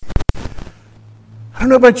don't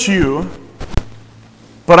know about you,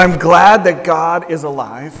 but I'm glad that God is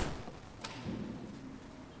alive.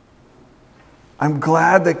 I'm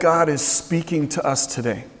glad that God is speaking to us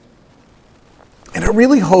today. And I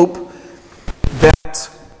really hope that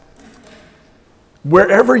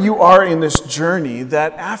wherever you are in this journey,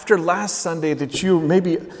 that after last Sunday that you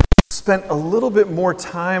maybe spent a little bit more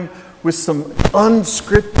time with some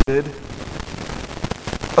unscripted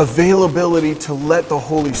availability to let the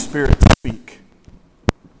Holy Spirit speak.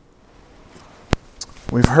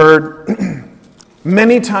 We've heard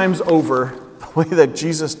many times over the way that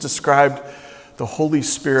Jesus described the Holy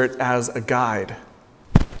Spirit as a guide.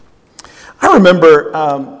 I remember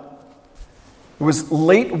it was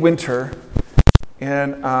late winter,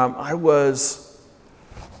 and I was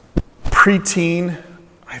preteen,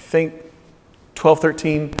 I think 12,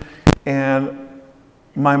 13, and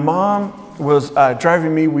my mom was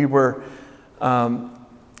driving me. We were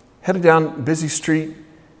headed down a busy street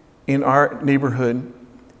in our neighborhood,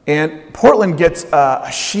 and Portland gets a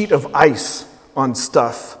sheet of ice on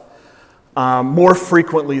stuff more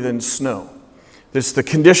frequently than snow. The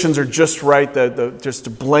conditions are just right, just a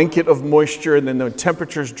blanket of moisture, and then the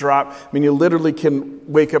temperatures drop. I mean, you literally can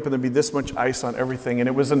wake up and there'd be this much ice on everything. And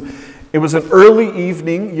it was an early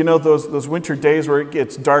evening, you know, those winter days where it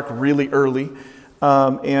gets dark really early.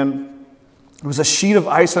 And it was a sheet of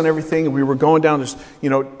ice on everything, and we were going down just,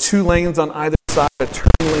 2 lanes on either side, a turn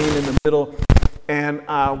lane in the middle, and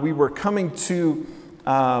we were coming to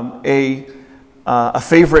a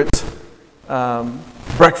favorite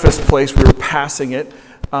breakfast place. We were passing it,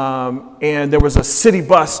 and there was a city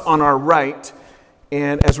bus on our right,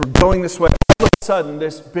 and as we're going this way, all of a sudden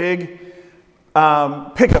this big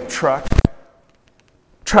pickup truck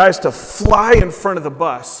tries to fly in front of the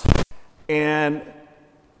bus, and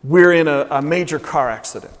we're in a major car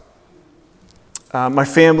accident. My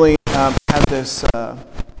family had this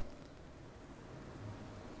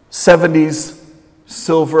 70s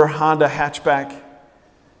silver Honda hatchback,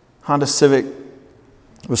 Honda Civic.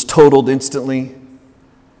 It was totaled instantly.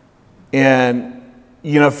 And,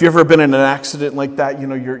 if you've ever been in an accident like that,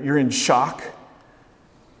 you're in shock.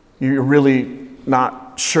 You're really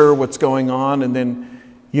not sure what's going on. And then,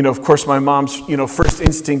 of course, my mom's, first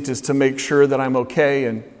instinct is to make sure that I'm okay.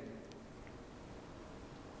 And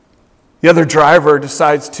the other driver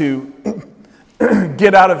decides to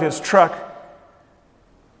get out of his truck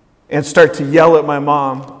and start to yell at my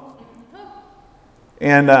mom.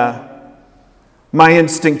 And my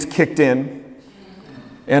instinct kicked in,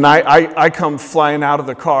 and I come flying out of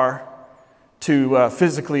the car to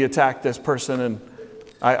physically attack this person, and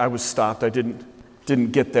I was stopped. I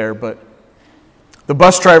didn't get there, but the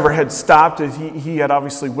bus driver had stopped. He had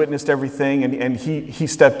obviously witnessed everything, and he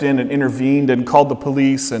stepped in and intervened and called the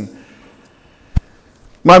police, and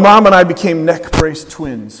my mom and I became neck brace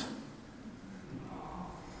twins.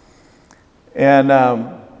 And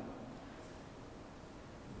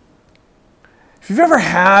if you've ever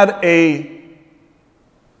had a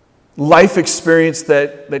life experience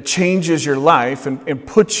that changes your life and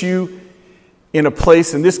puts you in a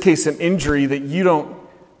place, in this case an injury, that you don't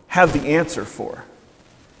have the answer for,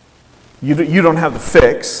 you don't have the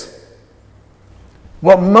fix,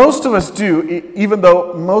 what most of us do, even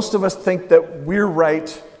though most of us think that we're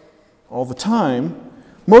right all the time,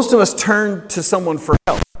 most of us turn to someone for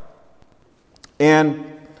help. And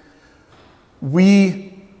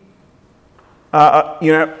we,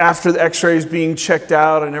 after the x-rays being checked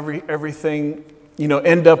out and everything,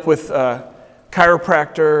 end up with a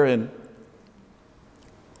chiropractor,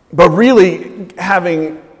 but really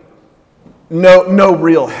having no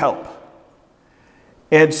real help.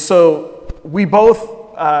 And so we both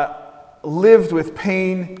lived with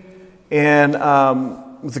pain and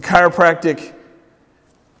with the chiropractic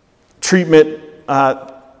treatment,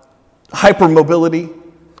 hypermobility,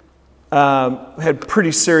 had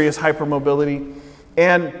pretty serious hypermobility.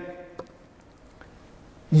 And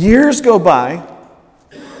years go by,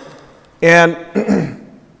 and there's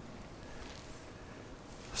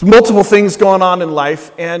multiple things going on in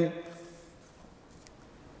life, and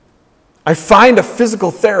I find a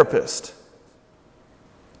physical therapist,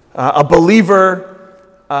 a believer,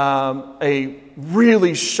 a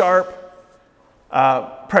really sharp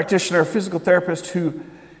practitioner, physical therapist who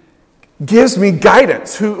gives me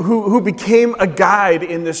guidance, who became a guide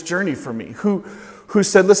in this journey for me, who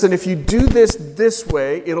said, listen, if you do this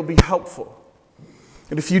way, it'll be helpful.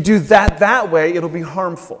 And if you do that way, it'll be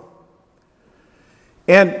harmful.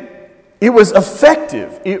 And it was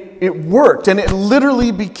effective. It worked. And it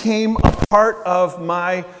literally became a part of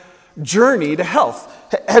my journey to health.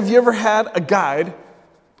 Have you ever had a guide,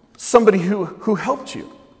 somebody who helped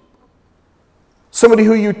you? somebody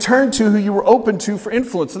who you turn to, who you were open to for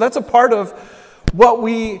influence. So that's a part of what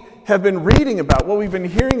we have been reading about, what we've been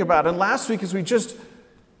hearing about. And last week, as we just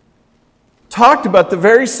talked about the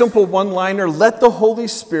very simple one-liner, let the Holy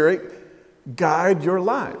Spirit guide your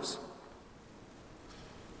lives.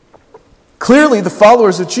 Clearly, the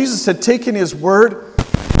followers of Jesus had taken his word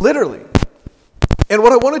literally. And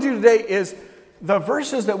what I want to do today is the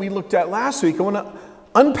verses that we looked at last week, I want to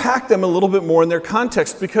unpack them a little bit more in their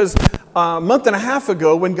context, because a month and a half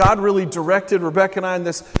ago, when God really directed Rebecca and I in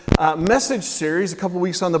this message series, a couple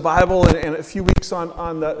weeks on the Bible and a few weeks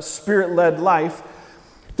on the Spirit-led life,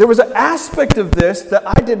 there was an aspect of this that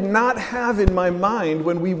I did not have in my mind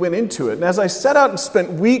when we went into it. And as I set out and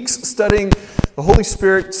spent weeks studying the Holy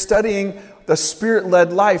Spirit, studying the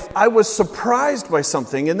Spirit-led life, I was surprised by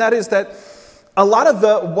something, and that is that a lot of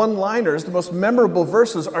the one-liners, the most memorable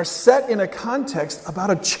verses, are set in a context about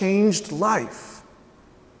a changed life.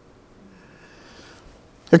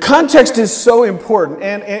 The context is so important,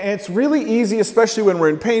 and it's really easy, especially when we're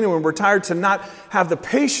in pain and when we're tired, to not have the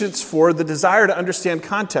patience for the desire to understand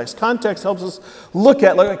context. Context helps us look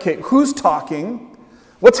at, okay, who's talking,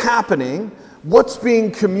 what's happening, what's being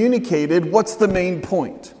communicated, what's the main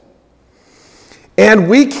point. And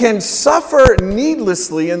we can suffer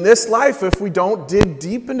needlessly in this life if we don't dig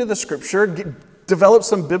deep into the Scripture, develop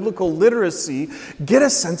some biblical literacy, get a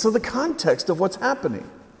sense of the context of what's happening.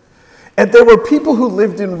 And there were people who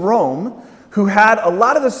lived in Rome who had a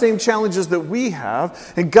lot of the same challenges that we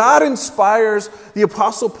have. And God inspires the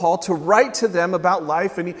Apostle Paul to write to them about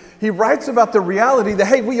life. And he writes about the reality that,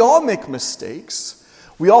 hey, we all make mistakes.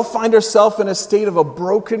 We all find ourselves in a state of a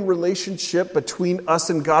broken relationship between us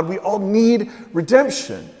and God. We all need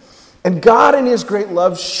redemption. And God in his great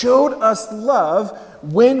love showed us love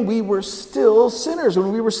when we were still sinners,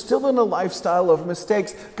 when we were still in a lifestyle of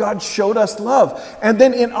mistakes. God showed us love. And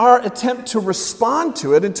then in our attempt to respond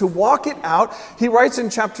to it and to walk it out, he writes in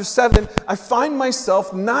chapter 7, I find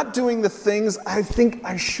myself not doing the things I think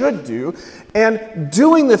I should do and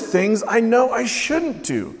doing the things I know I shouldn't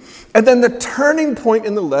do. And then the turning point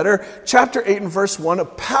in the letter, chapter 8 and verse 1, a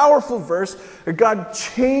powerful verse, God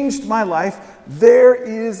changed my life. There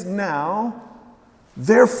is now,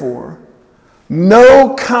 therefore,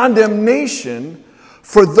 no condemnation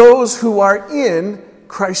for those who are in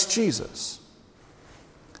Christ Jesus.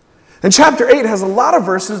 And chapter 8 has a lot of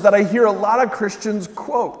verses that I hear a lot of Christians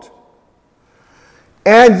quote.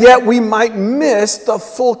 And yet we might miss the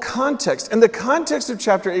full context. And the context of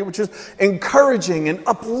chapter 8, which is encouraging and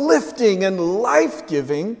uplifting and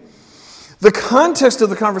life-giving, the context of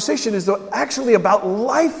the conversation is actually about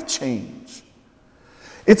life change.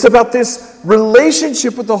 It's about this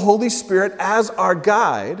relationship with the Holy Spirit as our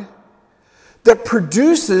guide that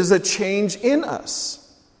produces a change in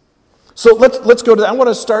us. So let's go to that. I want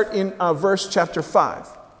to start in verse chapter 5.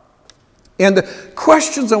 And the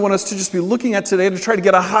questions I want us to just be looking at today to try to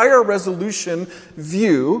get a higher resolution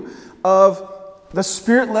view of the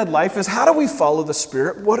Spirit-led life is, how do we follow the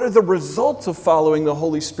Spirit? What are the results of following the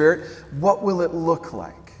Holy Spirit? What will it look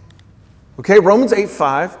like? Okay, Romans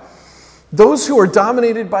 8:5. Those who are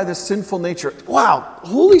dominated by the sinful nature. Wow,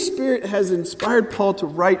 Holy Spirit has inspired Paul to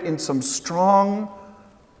write in some strong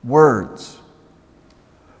words.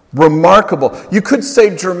 Remarkable. You could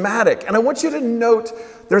say dramatic. And I want you to note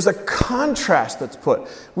there's a contrast that's put.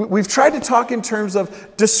 We've tried to talk in terms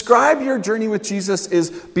of describe your journey with Jesus is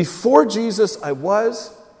before Jesus I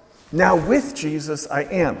was, now with Jesus I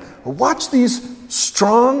am. Watch these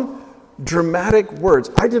strong, dramatic words.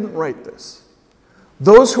 I didn't write this.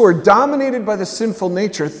 Those who are dominated by the sinful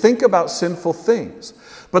nature think about sinful things.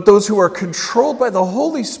 But those who are controlled by the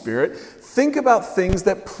Holy Spirit think about things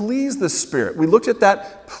that please the Spirit. We looked at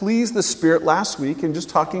that please the Spirit last week and just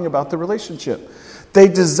talking about the relationship. They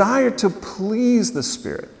desire to please the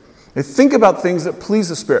Spirit. They think about things that please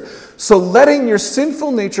the Spirit. So letting your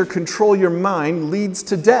sinful nature control your mind leads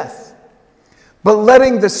to death. But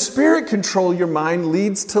letting the Spirit control your mind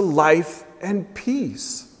leads to life and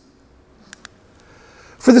peace.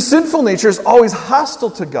 For the sinful nature is always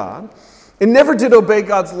hostile to God. It never did obey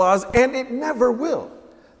God's laws, and it never will.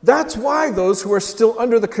 That's why those who are still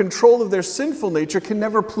under the control of their sinful nature can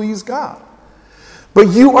never please God. But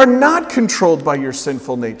you are not controlled by your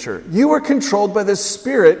sinful nature. You are controlled by the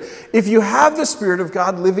Spirit if you have the Spirit of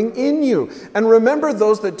God living in you. And remember,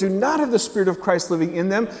 those that do not have the Spirit of Christ living in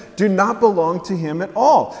them do not belong to Him at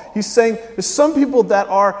all. He's saying there's some people that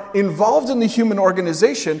are involved in the human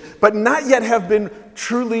organization, but not yet have been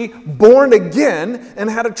truly born again and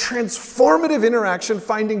had a transformative interaction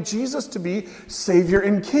finding Jesus to be Savior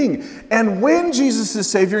and King. And when Jesus is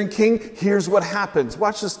Savior and King, here's what happens.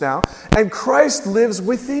 Watch this now. And Christ lives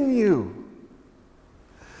within you.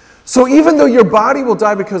 So even though your body will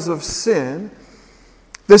die because of sin,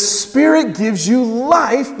 the Spirit gives you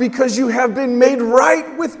life because you have been made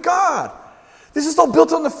right with God. This is all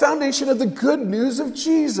built on the foundation of the good news of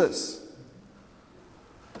Jesus.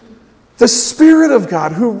 The Spirit of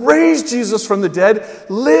God who raised Jesus from the dead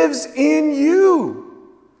lives in you.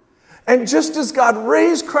 And just as God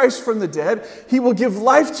raised Christ from the dead, He will give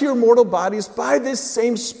life to your mortal bodies by this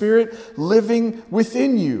same Spirit living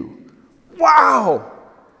within you. Wow!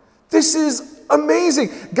 This is amazing.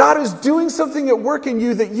 God is doing something at work in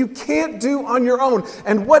you that you can't do on your own.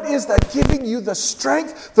 And what is that? Giving you the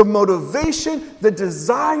strength, the motivation, the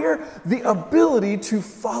desire, the ability to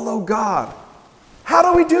follow God. How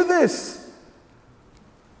do we do this?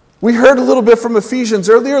 We heard a little bit from Ephesians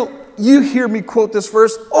earlier. You hear me quote this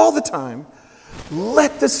verse all the time.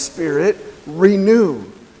 Let the Spirit renew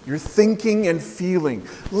your thinking and feeling.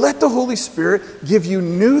 Let the Holy Spirit give you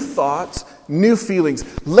new thoughts, new feelings.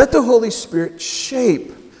 Let the Holy Spirit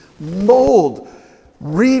shape, mold,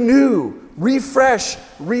 renew, refresh,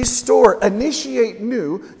 restore, initiate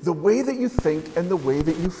new the way that you think and the way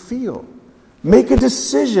that you feel. Make a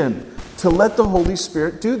decision to let the Holy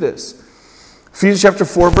Spirit do this. Ephesians chapter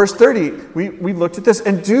 4, verse 30, we looked at this.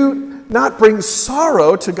 And do not bring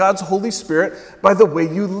sorrow to God's Holy Spirit by the way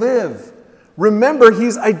you live. Remember,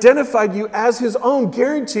 He's identified you as His own,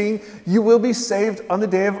 guaranteeing you will be saved on the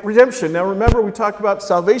day of redemption. Now remember, we talked about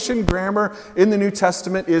salvation grammar in the New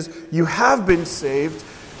Testament is you have been saved,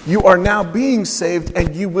 you are now being saved,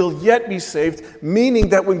 and you will yet be saved, meaning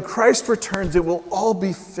that when Christ returns, it will all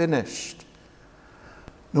be finished.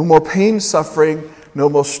 No more pain, suffering, no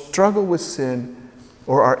more struggle with sin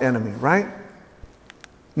or our enemy, right?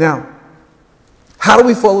 Now, how do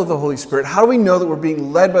we follow the Holy Spirit? How do we know that we're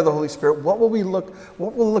being led by the Holy Spirit? What will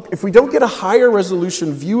look? If we don't get a higher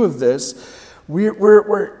resolution view of this,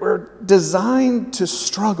 we're designed to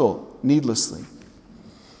struggle needlessly.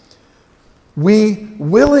 We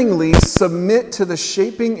willingly submit to the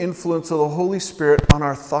shaping influence of the Holy Spirit on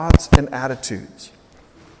our thoughts and attitudes.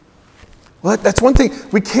 Well, that's one thing.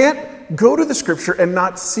 We can't go to the Scripture and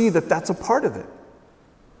not see that that's a part of it.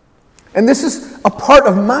 And this is a part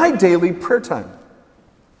of my daily prayer time.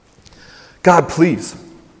 God, please,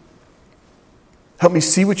 help me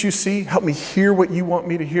see what you see. Help me hear what you want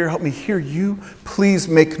me to hear. Help me hear you. Please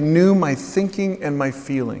make new my thinking and my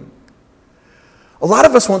feeling. A lot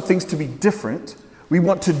of us want things to be different. We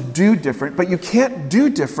want to do different, but you can't do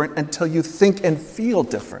different until you think and feel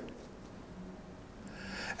different.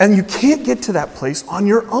 And you can't get to that place on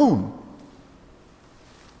your own.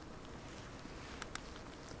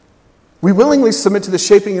 We willingly submit to the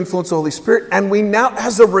shaping influence of the Holy Spirit, and we now,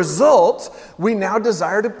 as a result, we now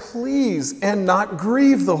desire to please and not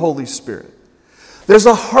grieve the Holy Spirit. There's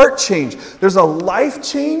a heart change, there's a life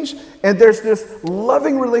change, and there's this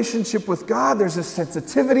loving relationship with God. There's this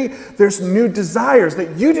sensitivity, there's new desires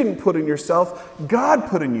that you didn't put in yourself, God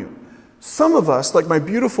put in you. Some of us, like my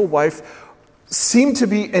beautiful wife, seem to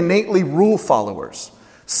be innately rule followers.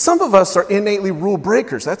 Some of us are innately rule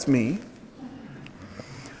breakers. That's me.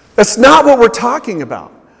 That's not what we're talking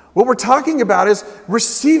about. What we're talking about is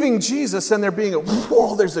receiving Jesus and there being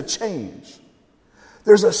there's a change.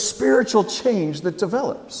 There's a spiritual change that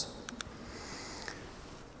develops.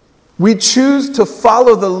 We choose to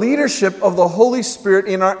follow the leadership of the Holy Spirit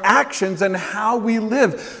in our actions and how we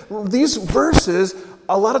live. These verses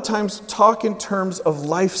a lot of times talk in terms of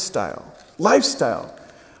lifestyle.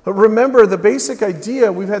 But remember the basic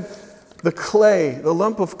idea, we've had the clay, the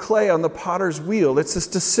lump of clay on the potter's wheel. It's this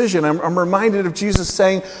decision. I'm reminded of Jesus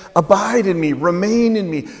saying, abide in me, remain in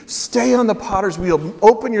me, stay on the potter's wheel,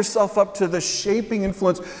 open yourself up to the shaping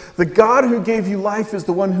influence. The God who gave you life is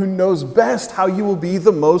the one who knows best how you will be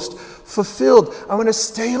the most fulfilled. I'm going to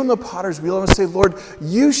stay on the potter's wheel. I'm going to say, Lord,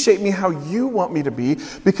 you shape me how you want me to be,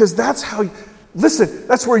 because that's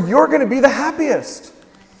where you're going to be the happiest.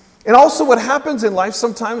 And also what happens in life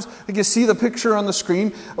sometimes, like you see the picture on the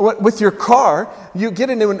screen, with your car, you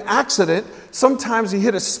get into an accident, sometimes you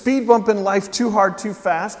hit a speed bump in life too hard, too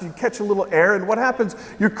fast, you catch a little air, and what happens?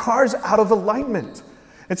 Your car's out of alignment.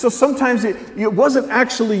 And so sometimes it wasn't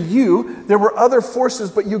actually you, there were other forces,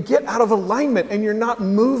 but you get out of alignment and you're not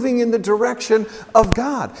moving in the direction of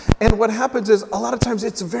God. And what happens is a lot of times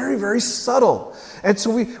it's very, very subtle. And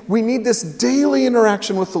so we need this daily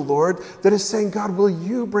interaction with the Lord that is saying, God, will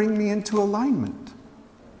you bring me into alignment?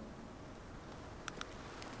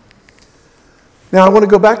 Now I want to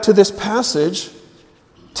go back to this passage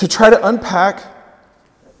to try to unpack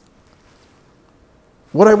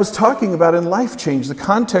what I was talking about in life change, the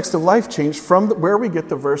context of life change from where we get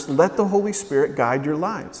the verse, let the Holy Spirit guide your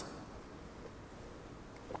lives.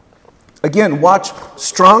 Again, watch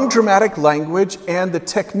strong dramatic language and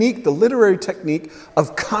the literary technique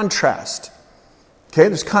of contrast. Okay,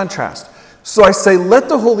 there's contrast. So I say, let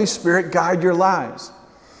the Holy Spirit guide your lives.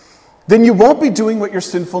 Then you won't be doing what your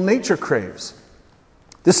sinful nature craves.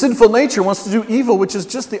 The sinful nature wants to do evil, which is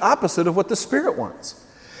just the opposite of what the Spirit wants.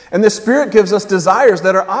 And the Spirit gives us desires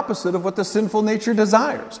that are opposite of what the sinful nature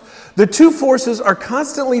desires. The two forces are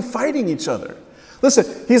constantly fighting each other.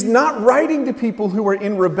 Listen, he's not writing to people who are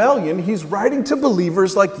in rebellion. He's writing to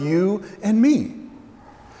believers like you and me.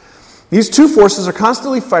 These two forces are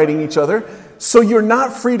constantly fighting each other, so you're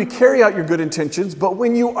not free to carry out your good intentions, but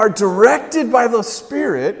when you are directed by the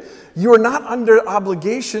Spirit, you are not under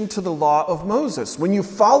obligation to the law of Moses. When you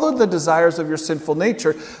follow the desires of your sinful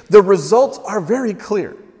nature, the results are very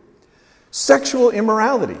clear. Sexual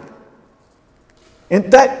immorality.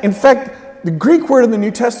 In fact, the Greek word in the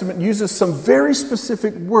New Testament uses some very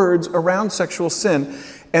specific words around sexual sin,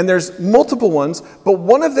 and there's multiple ones, but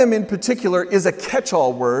one of them in particular is a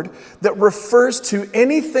catch-all word that refers to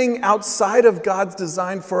anything outside of God's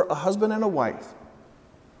design for a husband and a wife.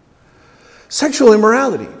 Sexual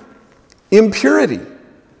immorality, impurity,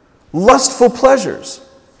 lustful pleasures,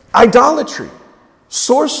 idolatry,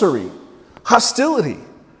 sorcery, hostility,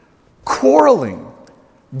 quarreling,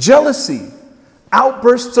 jealousy,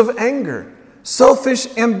 outbursts of anger, selfish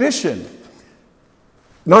ambition,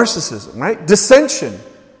 narcissism, right? Dissension,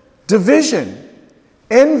 division,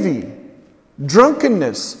 envy,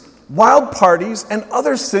 drunkenness, wild parties, and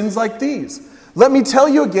other sins like these. Let me tell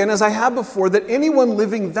you again, as I have before, that anyone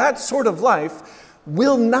living that sort of life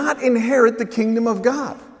will not inherit the kingdom of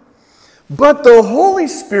God. But the Holy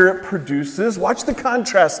Spirit produces, watch the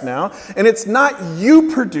contrast now, and it's not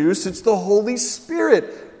you produce, it's the Holy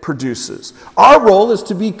Spirit produces. Our role is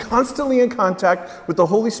to be constantly in contact with the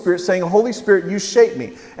Holy Spirit, saying, Holy Spirit, you shape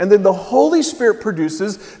me. And then the Holy Spirit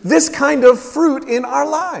produces this kind of fruit in our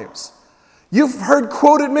lives. You've heard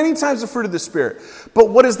quoted many times the fruit of the Spirit. But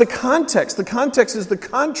what is the context? The context is the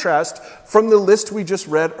contrast from the list we just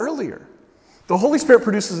read earlier. The Holy Spirit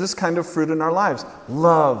produces this kind of fruit in our lives.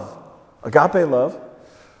 Love, agape love,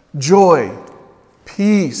 joy,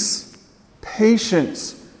 peace,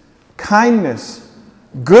 patience, kindness,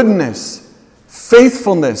 goodness,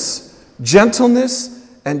 faithfulness, gentleness,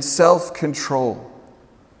 and self-control.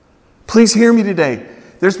 Please hear me today.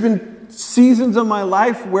 There's been seasons of my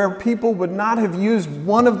life where people would not have used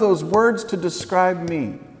one of those words to describe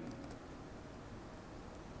me.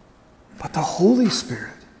 But the Holy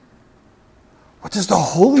Spirit, what does the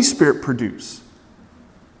Holy Spirit produce?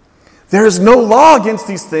 There is no law against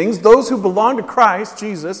these things. Those who belong to Christ,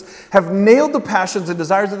 Jesus, have nailed the passions and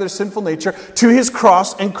desires of their sinful nature to his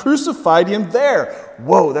cross and crucified him there.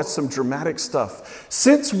 Whoa, that's some dramatic stuff.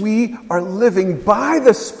 Since we are living by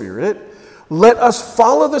the Spirit, let us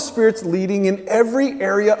follow the Spirit's leading in every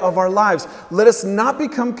area of our lives. Let us not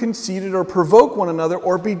become conceited or provoke one another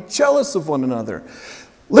or be jealous of one another.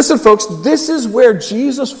 Listen, folks, this is where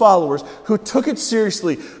Jesus' followers who took it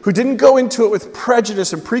seriously, who didn't go into it with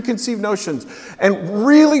prejudice and preconceived notions, and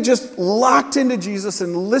really just locked into Jesus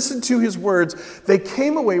and listened to his words, they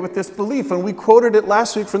came away with this belief. And we quoted it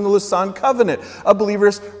last week from the Lausanne Covenant of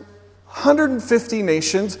believers, 150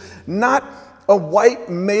 nations, not a white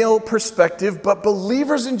male perspective, but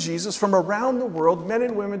believers in Jesus from around the world, men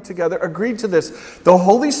and women together, agreed to this. The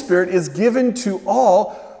Holy Spirit is given to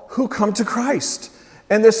all who come to Christ.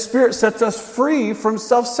 And the Spirit sets us free from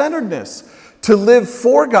self-centeredness to live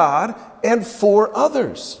for God and for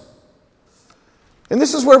others. And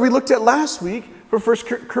this is where we looked at last week for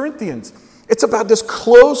 1 Corinthians. It's about this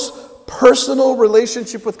close, personal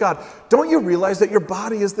relationship with God. Don't you realize that your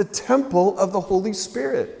body is the temple of the Holy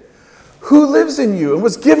Spirit, who lives in you and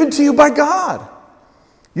was given to you by God?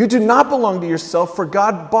 You do not belong to yourself, for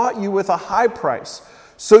God bought you with a high price.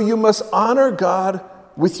 So you must honor God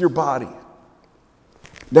with your body.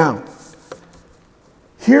 Now,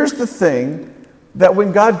 here's the thing that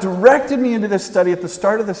when God directed me into this study at the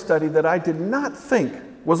start of the study that I did not think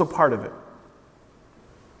was a part of it.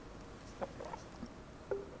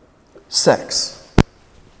 Sex.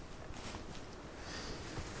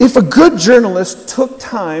 If a good journalist took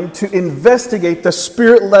time to investigate the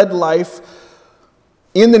Spirit-led life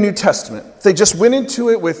in the New Testament, they just went into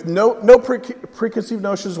it with no preconceived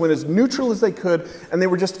notions, went as neutral as they could, and they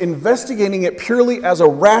were just investigating it purely as a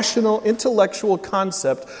rational, intellectual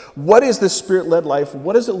concept. What is this Spirit-led life?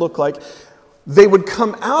 What does it look like? They would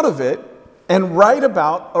come out of it and write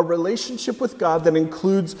about a relationship with God that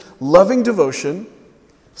includes loving devotion,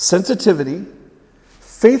 sensitivity,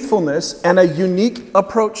 faithfulness, and a unique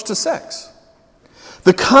approach to sex.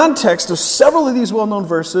 The context of several of these well-known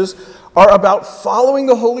verses are about following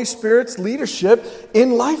the Holy Spirit's leadership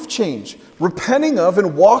in life change, repenting of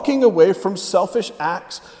and walking away from selfish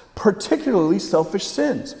acts, particularly selfish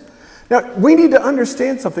sins. Now, we need to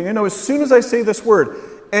understand something. I know as soon as I say this word,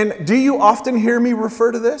 and do you often hear me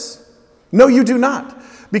refer to this? No, you do not.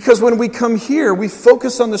 Because when we come here, we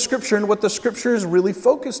focus on the Scripture and what the Scripture is really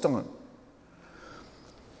focused on.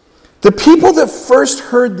 The people that first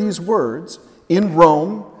heard these words in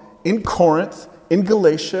Rome, in Corinth, in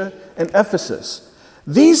Galatia, and Ephesus,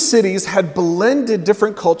 these cities had blended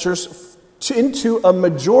different cultures into a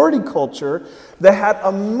majority culture that had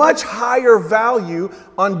a much higher value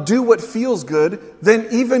on do what feels good than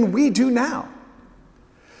even we do now.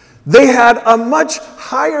 They had a much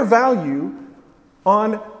higher value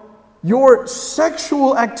on your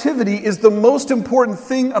sexual activity is the most important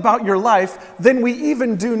thing about your life than we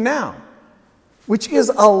even do now, which is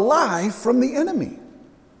a lie from the enemy.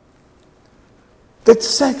 That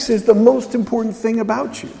sex is the most important thing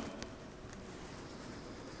about you.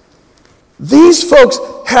 These folks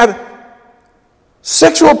had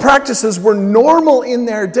sexual practices were normal in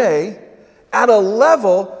their day at a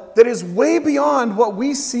level that is way beyond what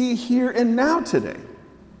we see here and now today.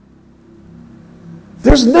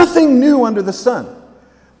 There's nothing new under the sun.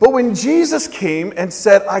 But when Jesus came and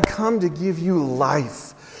said, I come to give you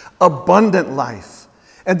life, abundant life,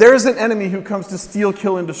 and there is an enemy who comes to steal,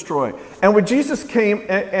 kill, and destroy. And when Jesus came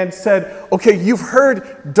and said, okay, you've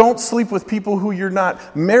heard, don't sleep with people who you're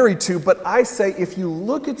not married to, but I say, if you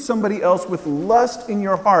look at somebody else with lust in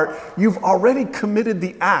your heart, you've already committed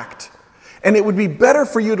the act. And it would be better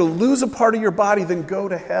for you to lose a part of your body than go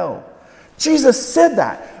to hell. Jesus said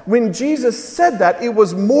that. When Jesus said that, it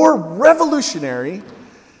was more revolutionary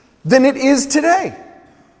than it is today.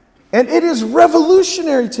 And it is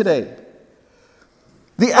revolutionary today.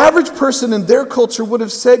 The average person in their culture would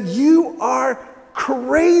have said, you are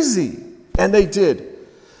crazy. And they did.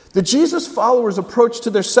 The Jesus followers' approach to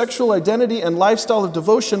their sexual identity and lifestyle of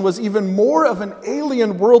devotion was even more of an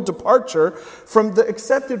alien world departure from the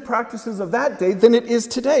accepted practices of that day than it is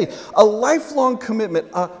today. A lifelong commitment,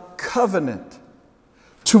 a covenant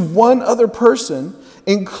to one other person,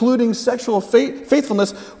 including sexual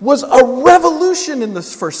faithfulness, was a revolution in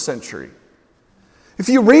this first century. If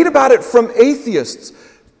you read about it from atheists,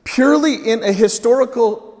 purely in a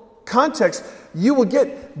historical context, you will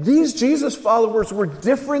get these Jesus followers were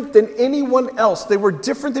different than anyone else. They were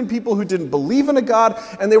different than people who didn't believe in a God,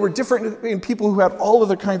 and they were different in people who had all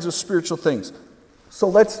other kinds of spiritual things. So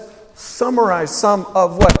let's summarize some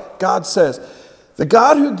of what God says. The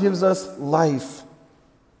God who gives us life,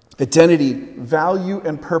 identity, value,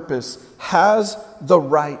 and purpose has the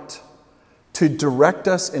right to direct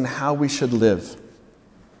us in how we should live.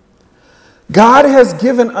 God has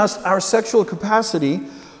given us our sexual capacity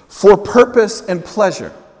for purpose and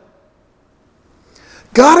pleasure.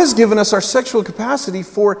 God has given us our sexual capacity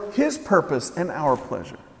for His purpose and our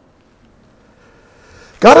pleasure.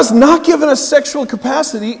 God has not given us sexual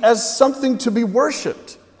capacity as something to be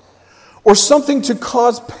worshipped, or something to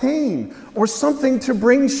cause pain, or something to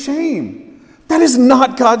bring shame. That is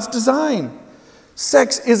not God's design.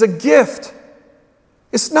 Sex is a gift.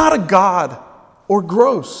 It's not a god or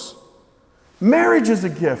gross. Marriage is a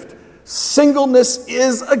gift. Singleness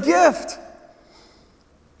is a gift.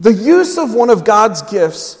 The use of one of God's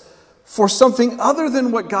gifts for something other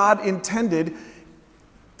than what God intended,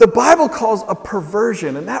 the Bible calls a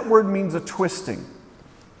perversion, and that word means a twisting.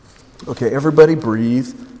 Okay, everybody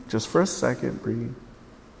breathe. Just for a second, breathe.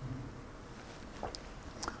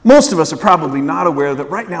 Most of us are probably not aware that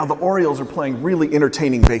right now the Orioles are playing really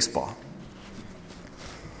entertaining baseball.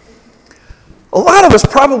 A lot of us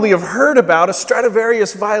probably have heard about a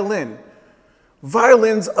Stradivarius violin.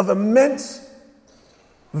 Violins of immense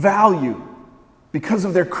value because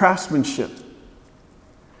of their craftsmanship.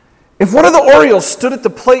 If one of the Orioles stood at the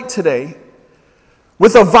plate today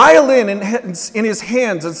with a violin in his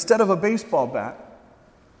hands instead of a baseball bat,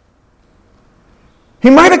 he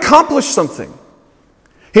might accomplish something.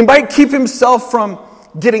 He might keep himself from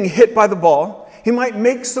getting hit by the ball. He might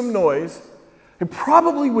make some noise. It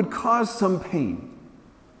probably would cause some pain.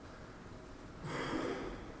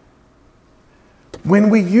 When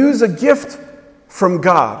we use a gift from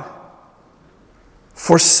God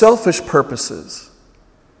for selfish purposes,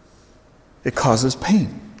 it causes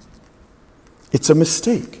pain. It's a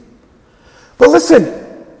mistake. But listen,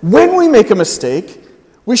 when we make a mistake,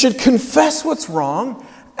 we should confess what's wrong,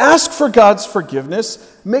 ask for God's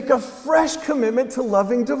forgiveness, make a fresh commitment to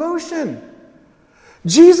loving devotion.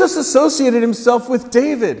 Jesus associated himself with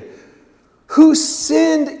David, who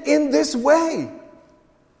sinned in this way,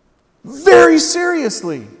 very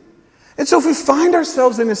seriously. And so if we find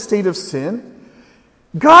ourselves in a state of sin,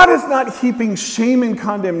 God is not heaping shame and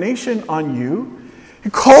condemnation on you. He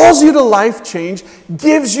calls you to life change,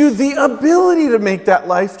 gives you the ability to make that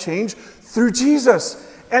life change through Jesus.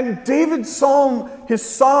 And David's psalm, his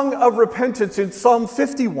song of repentance in Psalm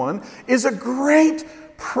 51, is a great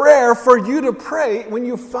prayer for you to pray when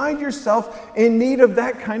you find yourself in need of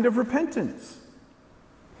that kind of repentance.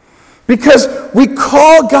 Because we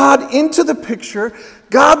call God into the picture,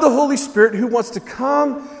 God the Holy Spirit, who wants to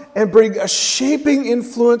come and bring a shaping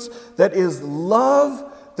influence that is love,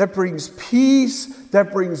 that brings peace,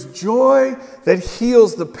 that brings joy, that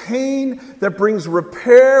heals the pain, that brings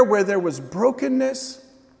repair where there was brokenness.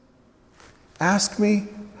 Ask me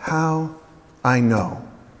how I know.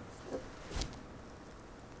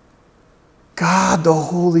 God, the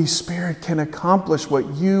Holy Spirit, can accomplish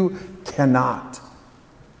what you cannot.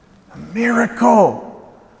 A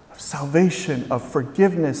miracle of salvation, of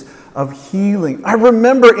forgiveness, of healing. I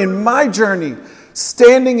remember in my journey,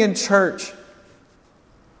 standing in church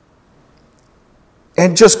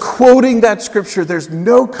and just quoting that scripture, there's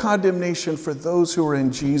no condemnation for those who are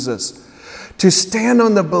in Jesus. To stand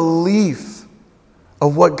on the belief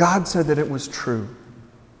of what God said that it was true.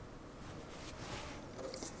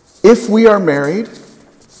 If we are married,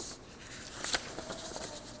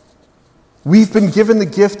 we've been given the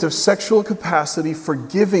gift of sexual capacity for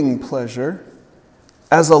giving pleasure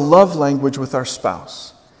as a love language with our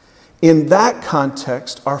spouse. In that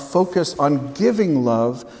context, our focus on giving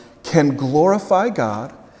love can glorify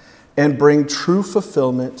God and bring true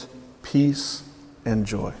fulfillment, peace, and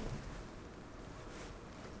joy.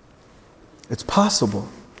 It's possible.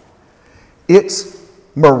 It's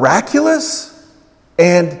miraculous,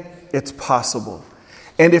 and it's possible.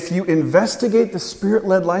 And if you investigate the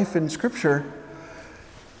Spirit-led life in Scripture,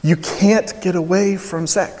 you can't get away from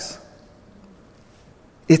sex.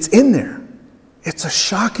 It's in there. It's a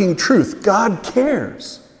shocking truth. God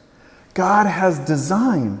cares. God has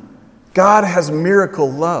design. God has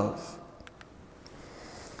miracle love.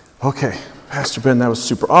 Okay, Pastor Ben, that was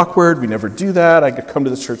super awkward. We never do that. I could come to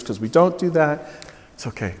this church because we don't do that. It's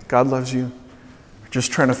okay. God loves you. We're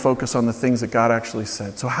just trying to focus on the things that God actually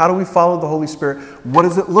said. So how do we follow the Holy Spirit? What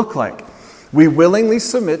does it look like? We willingly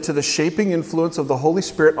submit to the shaping influence of the Holy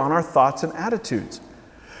Spirit on our thoughts and attitudes.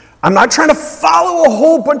 I'm not trying to follow a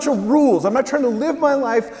whole bunch of rules. I'm not trying to live my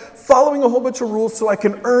life following a whole bunch of rules so I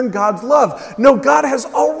can earn God's love. No, God has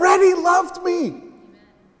already loved me.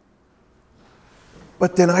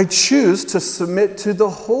 But then I choose to submit to the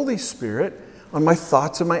Holy Spirit on my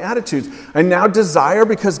thoughts and my attitudes. I now desire,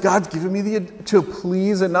 because God's given me to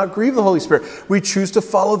please and not grieve the Holy Spirit. We choose to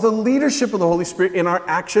follow the leadership of the Holy Spirit in our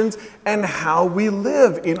actions and how we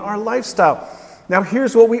live in our lifestyle. Now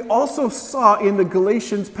here's what we also saw in the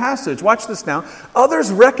Galatians passage. Watch this now.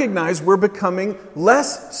 Others recognize we're becoming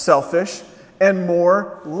less selfish and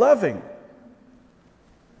more loving.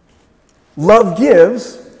 Love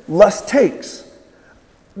gives, lust takes.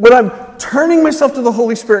 When I'm turning myself to the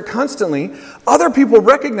Holy Spirit constantly, other people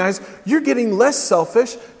recognize you're getting less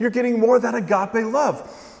selfish, you're getting more of that agape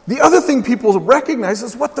love. The other thing people recognize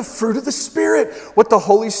is what the fruit of the Spirit, what the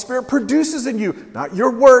Holy Spirit produces in you, not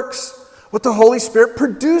your works. What the Holy Spirit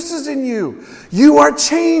produces in you. You are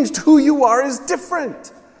changed. Who you are is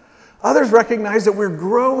different. Others recognize that we're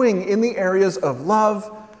growing in the areas of love,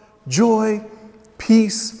 joy,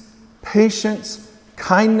 peace, patience,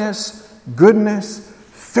 kindness, goodness,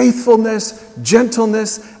 faithfulness,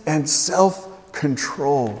 gentleness, and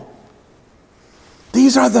self-control.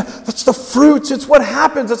 That's the fruits. It's what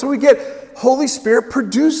happens. That's what we get. Holy Spirit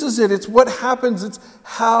produces it. It's what happens. It's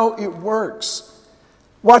how it works.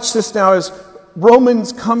 Watch this now as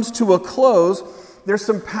Romans comes to a close. There's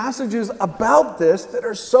some passages about this that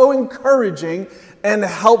are so encouraging and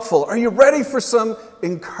helpful. Are you ready for some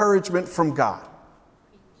encouragement from God?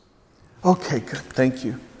 Okay, good. Thank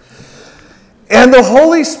you. And the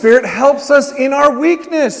Holy Spirit helps us in our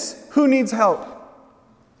weakness. Who needs help?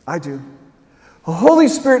 I do. The Holy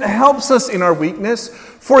Spirit helps us in our weakness.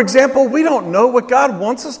 For example, we don't know what God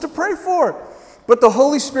wants us to pray for, but the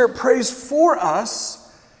Holy Spirit prays for us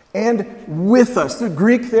and with us. The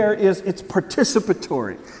Greek there it's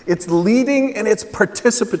participatory. It's leading and it's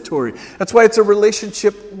participatory. That's why it's a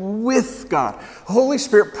relationship with God. The Holy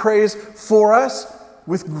Spirit prays for us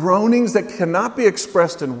with groanings that cannot be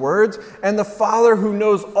expressed in words. And the Father, who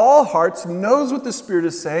knows all hearts, knows what the Spirit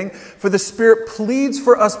is saying. For the Spirit pleads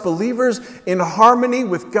for us believers in harmony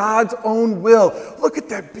with God's own will. Look at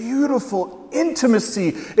that beautiful intimacy.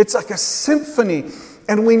 It's like a symphony.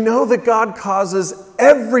 And we know that God causes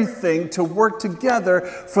everything to work together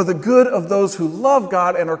for the good of those who love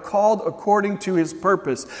God and are called according to his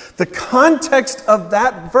purpose. The context of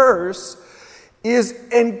that verse is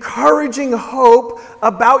encouraging hope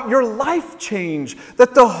about your life change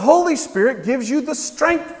that the Holy Spirit gives you the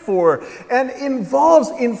strength for and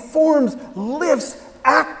informs, lifts,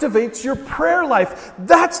 activates your prayer life.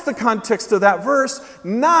 That's the context of that verse,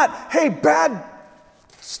 not, hey, bad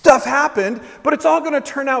stuff happened, but it's all going to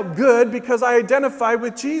turn out good because I identify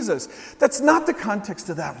with Jesus. That's not the context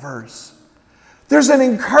of that verse. There's an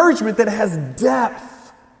encouragement that has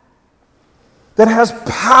depth, that has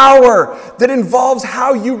power, that involves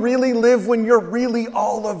how you really live when you're really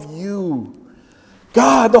all of you.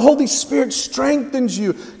 God, the Holy Spirit strengthens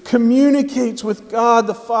you, communicates with God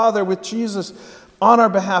the Father, with Jesus on our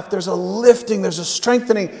behalf. There's a lifting, there's a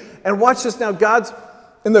strengthening. And watch this now, God's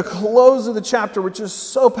in the close of the chapter, which is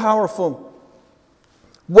so powerful.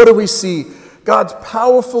 What do we see? God's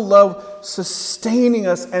powerful love sustaining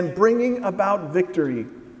us and bringing about victory.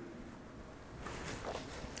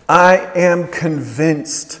 I am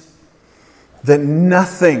convinced that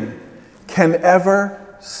nothing can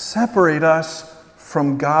ever separate us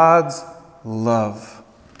from God's love.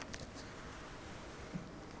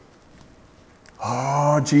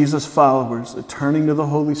 Oh, Jesus followers, turning to the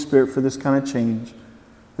Holy Spirit for this kind of change.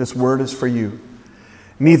 This word is for you.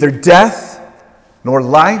 Neither death nor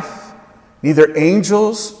life, neither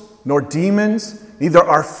angels nor demons, neither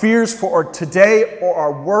our fears for today or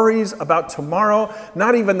our worries about tomorrow,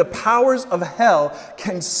 not even the powers of hell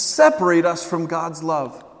can separate us from God's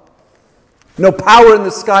love. No power in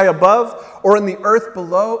the sky above or in the earth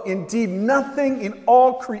below. Indeed, nothing in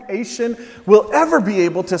all creation will ever be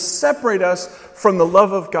able to separate us from the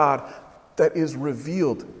love of God that is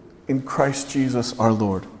revealed in Christ Jesus our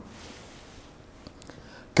Lord.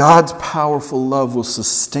 God's powerful love will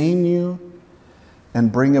sustain you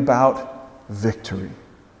and bring about victory.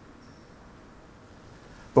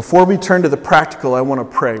 Before we turn to the practical, I want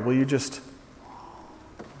to pray. Will you just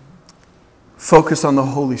focus on the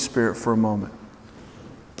Holy Spirit for a moment?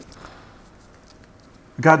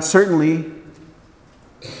 God, certainly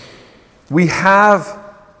we have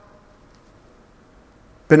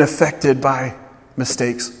been affected by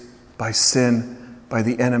mistakes, by sin, by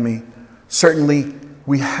the enemy. Certainly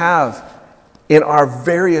we have in our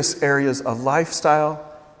various areas of lifestyle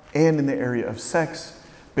and in the area of sex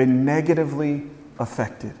been negatively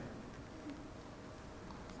affected.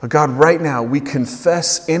 But God, right now we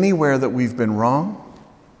confess anywhere that we've been wrong.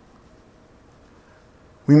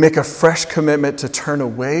 We make a fresh commitment to turn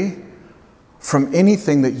away from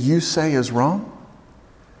anything that you say is wrong.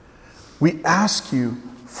 We ask you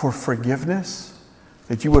for forgiveness,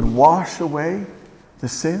 that you would wash away the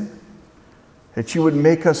sin, that you would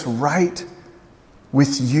make us right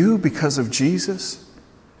with you because of Jesus.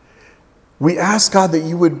 We ask, God, that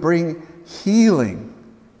you would bring healing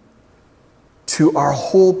to our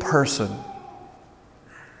whole person.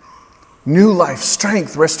 New life,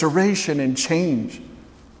 strength, restoration, and change.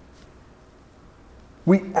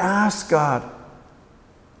 We ask, God,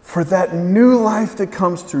 for that new life that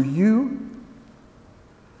comes through you,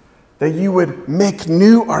 that you would make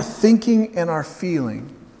new our thinking and our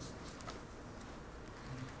feeling.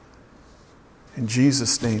 In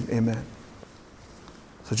Jesus' name, amen.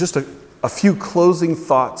 So just a few closing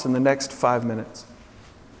thoughts in the next 5 minutes.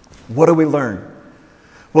 What do we learn?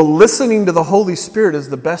 Well, listening to the Holy Spirit is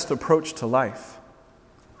the best approach to life.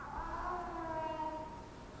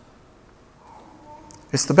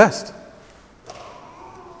 It's the best.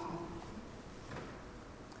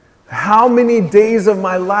 How many days of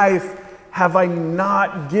my life have I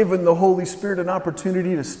not given the Holy Spirit an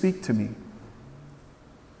opportunity to speak to me?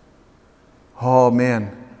 Oh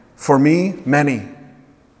man, for me, many.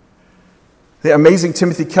 The amazing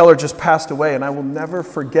Timothy Keller just passed away, and I will never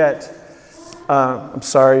forget. I'm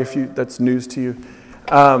sorry if that's news to you.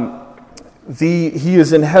 He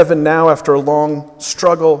is in heaven now after a long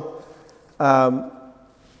struggle.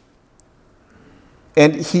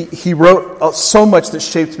 And he wrote so much that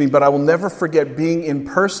shaped me, but I will never forget being in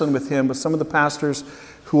person with him, with some of the pastors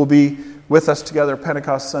who will be with us together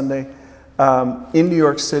Pentecost Sunday in New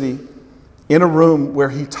York City, in a room where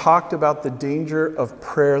he talked about the danger of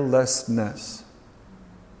prayerlessness.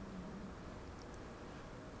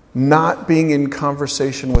 Not being in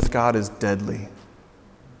conversation with God is deadly.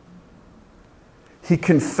 He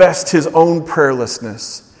confessed his own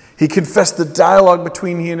prayerlessness. He confessed the dialogue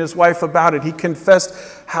between he and his wife about it. He confessed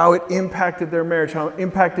how it impacted their marriage, how it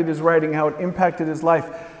impacted his writing, how it impacted his life.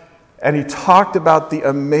 And he talked about the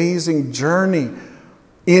amazing journey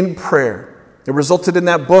in prayer. It resulted in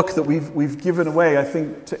that book that we've given away, I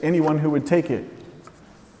think, to anyone who would take it.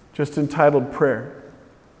 just entitled prayer.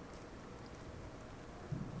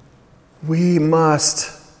 We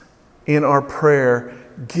must, in our prayer,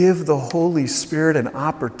 give the Holy Spirit an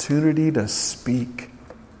opportunity to speak.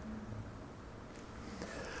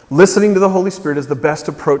 Listening to the Holy Spirit is the best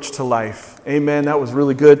approach to life. Amen. That was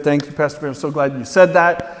really good. Thank you, Pastor Ben. I'm so glad you said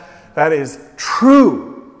that. That is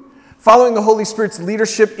true. Following the Holy Spirit's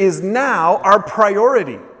leadership is now our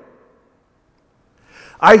priority.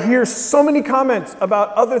 I hear so many comments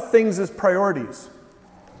about other things as priorities.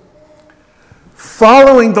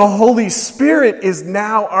 Following the Holy Spirit is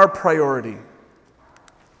now our priority.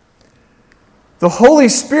 The Holy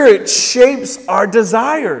Spirit shapes our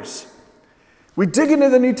desires. We dig into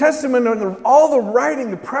the New Testament and all the writing,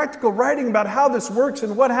 the practical writing about how this works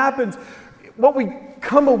and what happens. What we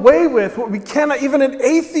come away with, what we cannot, even an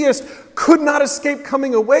atheist could not escape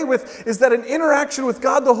coming away with, is that an interaction with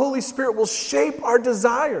God, the Holy Spirit, will shape our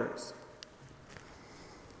desires.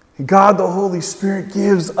 God, the Holy Spirit,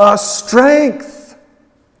 gives us strength.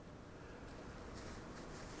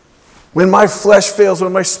 When my flesh fails,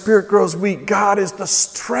 when my spirit grows weak, God is the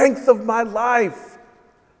strength of my life.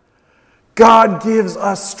 God gives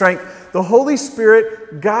us strength. The Holy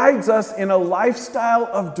Spirit guides us in a lifestyle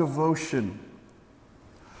of devotion.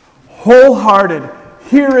 Wholehearted,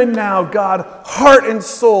 here and now, God, heart and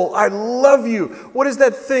soul, I love you. What is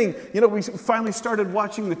that thing? We finally started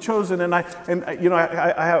watching The Chosen, and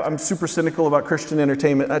I'm super cynical about Christian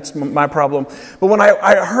entertainment. That's my problem. But when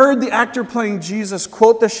I heard the actor playing Jesus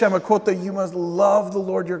quote the Shema, quote the "You must love the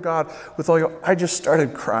Lord your God with all your," I just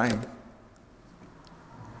started crying.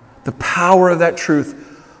 The power of that truth.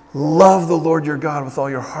 Love the Lord your God with all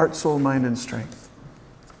your heart, soul, mind, and strength.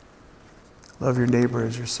 Love your neighbor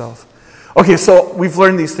as yourself. Okay, so we've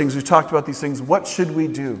learned these things. We've talked about these things. What should we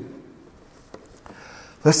do?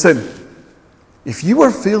 Listen, if you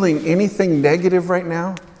are feeling anything negative right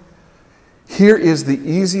now, here is the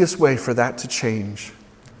easiest way for that to change.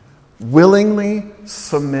 Willingly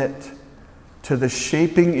submit to the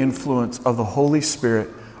shaping influence of the Holy Spirit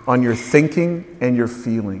on your thinking and your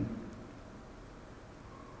feeling.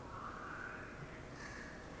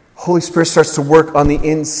 Holy Spirit starts to work on the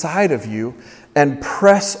inside of you and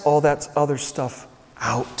press all that other stuff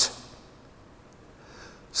out.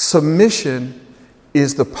 Submission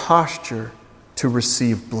is the posture to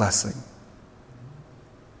receive blessing.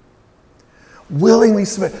 Willingly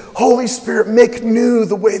submit. Holy Spirit, make new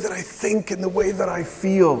the way that I think and the way that I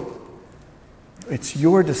feel. It's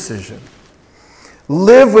your decision.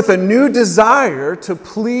 Live with a new desire to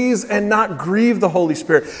please and not grieve the Holy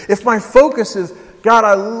Spirit. If my focus is, God,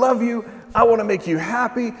 I love you, I want to make you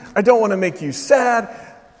happy, I don't want to make you sad.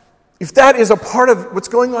 If that is a part of what's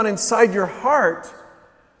going on inside your heart,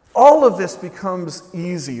 all of this becomes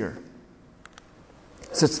easier.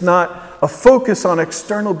 So it's not a focus on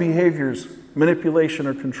external behaviors, manipulation,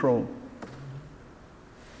 or control.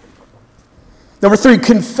 Number 3,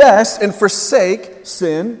 confess and forsake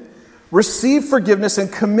sin, receive forgiveness,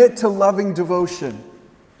 and commit to loving devotion.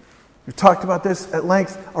 We've talked about this at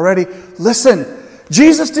length already. Listen,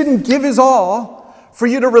 Jesus didn't give his all for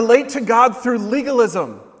you to relate to God through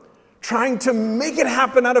legalism, trying to make it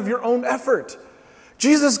happen out of your own effort.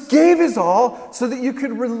 Jesus gave his all so that you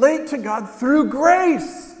could relate to God through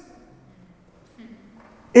grace.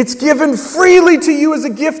 It's given freely to you as a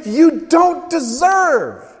gift you don't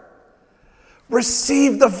deserve.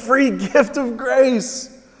 Receive the free gift of grace.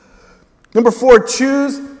 Number 4,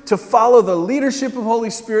 choose to follow the leadership of Holy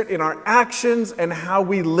Spirit in our actions and how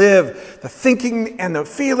we live. The thinking and the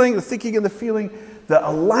feeling, the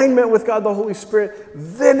alignment with God, the Holy Spirit.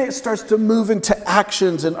 Then it starts to move into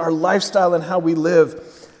actions in our lifestyle and how we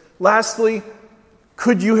live. Lastly,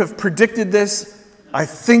 could you have predicted this? I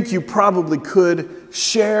think you probably could.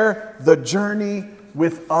 Share the journey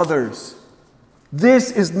with others. This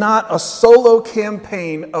is not a solo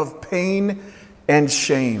campaign of pain and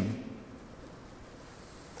shame.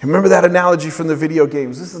 Remember that analogy from the video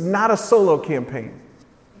games. This is not a solo campaign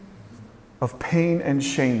of pain and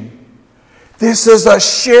shame. This is a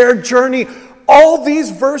shared journey. All these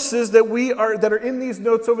verses that are in these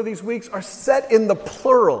notes over these weeks are set in the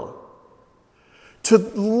plural to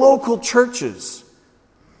local churches.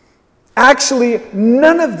 Actually,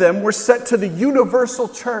 none of them were set to the universal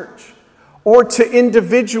church or to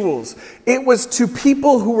individuals. It was to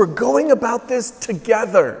people who were going about this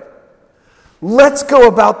together. Let's go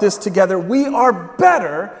about this together. We are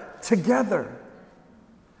better together.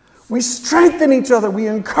 We strengthen each other. We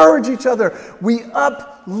encourage each other. We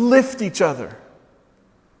uplift each other.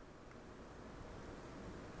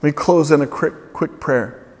 Let me close in a quick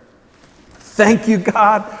prayer. Thank you,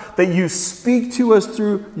 God, that you speak to us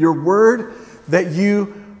through your word, that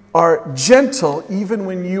you are gentle even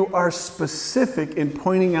when you are specific in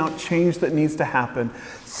pointing out change that needs to happen.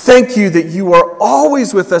 Thank you that you are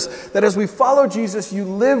always with us, that as we follow Jesus, you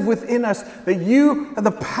live within us, that you have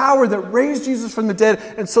the power that raised Jesus from the dead,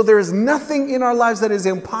 and so there is nothing in our lives that is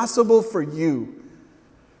impossible for you.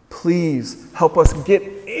 Please help us get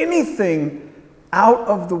anything out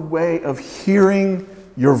of the way of hearing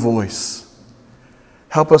your voice.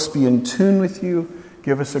 Help us be in tune with you.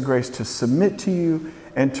 Give us a grace to submit to you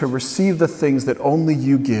and to receive the things that only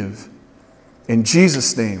you give. In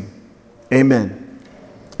Jesus' name, amen.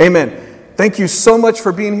 Amen. Thank you so much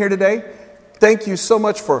for being here today. Thank you so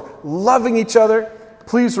much for loving each other.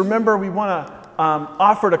 Please remember, we want to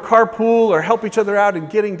offer to carpool or help each other out in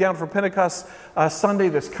getting down for Pentecost Sunday,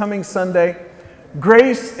 this coming Sunday.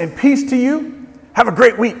 Grace and peace to you. Have a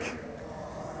great week.